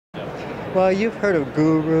Well, you've heard of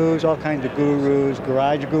gurus, all kinds of gurus,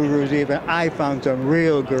 garage gurus even. I found some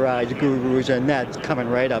real garage gurus, and that's coming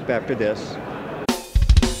right up after this.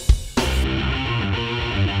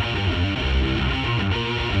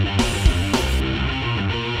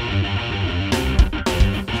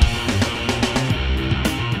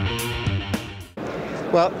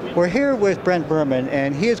 Well, we're here with Brent Burman,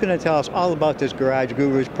 and he is going to tell us all about this Garage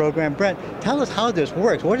Gurus program. Brent, tell us how this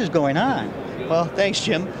works. What is going on? Well, thanks,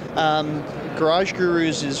 Jim. Garage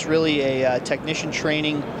Gurus is really a technician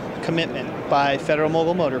training commitment by Federal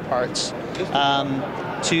Mogul Motorparts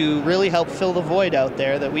to really help fill the void out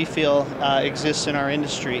there that we feel exists in our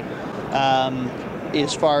industry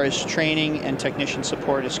as far as training and technician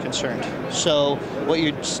support is concerned. So what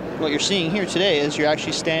you're seeing here today is you're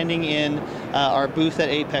actually standing in our booth at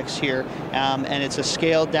Apex here, and it's a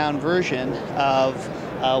scaled down version of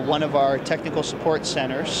one of our technical support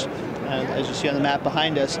centers, as you see on the map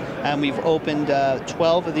behind us, and we've opened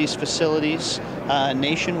 12 of these facilities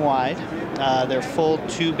nationwide. They're full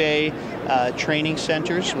 2-bay training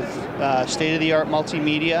centers with state-of-the-art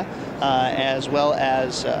multimedia, as well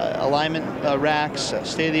as alignment racks,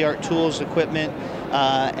 state-of-the-art tools, equipment,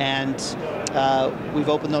 and we've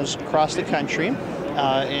opened those across the country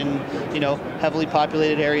in heavily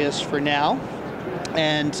populated areas for now.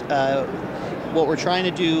 And what we're trying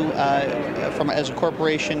to do as a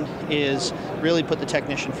corporation is really put the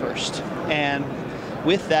technician first. And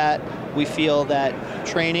with that, we feel that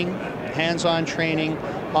training, hands-on training,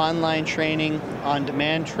 online training,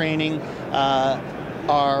 on-demand training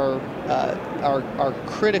are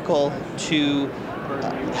critical to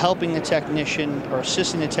helping the technician or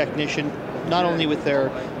assisting the technician not only with their,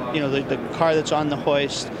 the car that's on the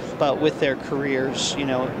hoist, but with their careers,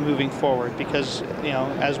 moving forward. Because,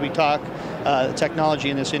 as we talk, the technology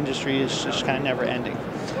in this industry is just kind of never ending.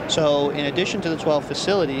 So in addition to the 12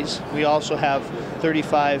 facilities, we also have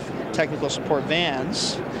 35 technical support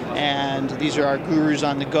vans, and these are our gurus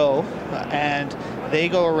on the go, and they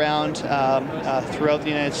go around throughout the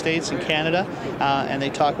United States and Canada, and they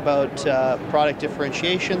talk about product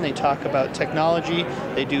differentiation, they talk about technology,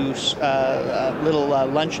 they do little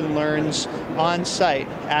lunch and learns on site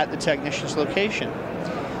at the technician's location.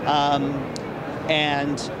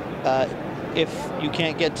 If you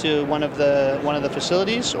can't get to one of the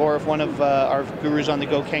facilities, or if one of our gurus on the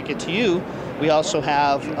go can't get to you, we also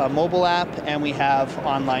have a mobile app and we have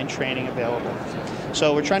online training available.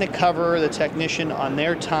 So we're trying to cover the technician on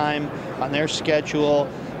their time, on their schedule,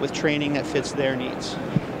 with training that fits their needs.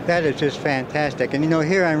 That is just fantastic. And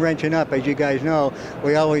here on Wrenchin Up, as you guys know,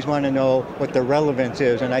 we always want to know what the relevance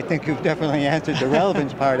is, and I think you've definitely answered the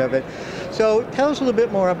relevance part of it. So tell us a little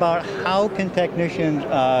bit more about how can technicians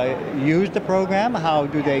use the program, how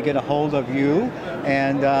do they get a hold of you,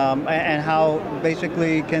 and how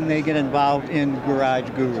basically can they get involved in Garage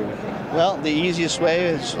Guru? Well, the easiest way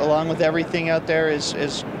is, along with everything out there, is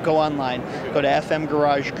go online. Go to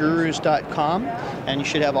fmgaragegurus.com, and you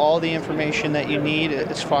should have all the information that you need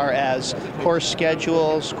as far as course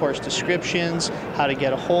schedules, course descriptions, how to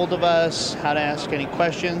get a hold of us, how to ask any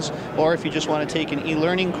questions, or if you just want to take an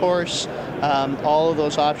e-learning course, all of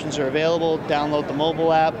those options are available. Download the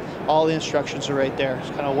mobile app. All the instructions are right there. It's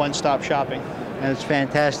kind of one-stop shopping. That's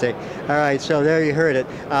fantastic. All right, so there you heard it.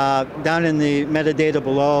 Down in the metadata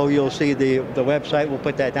below, you'll see the website. We'll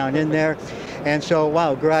put that down in there. And so,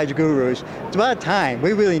 wow, Garage Gurus. It's about time.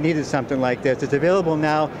 We really needed something like this. It's available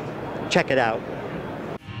now. Check it out.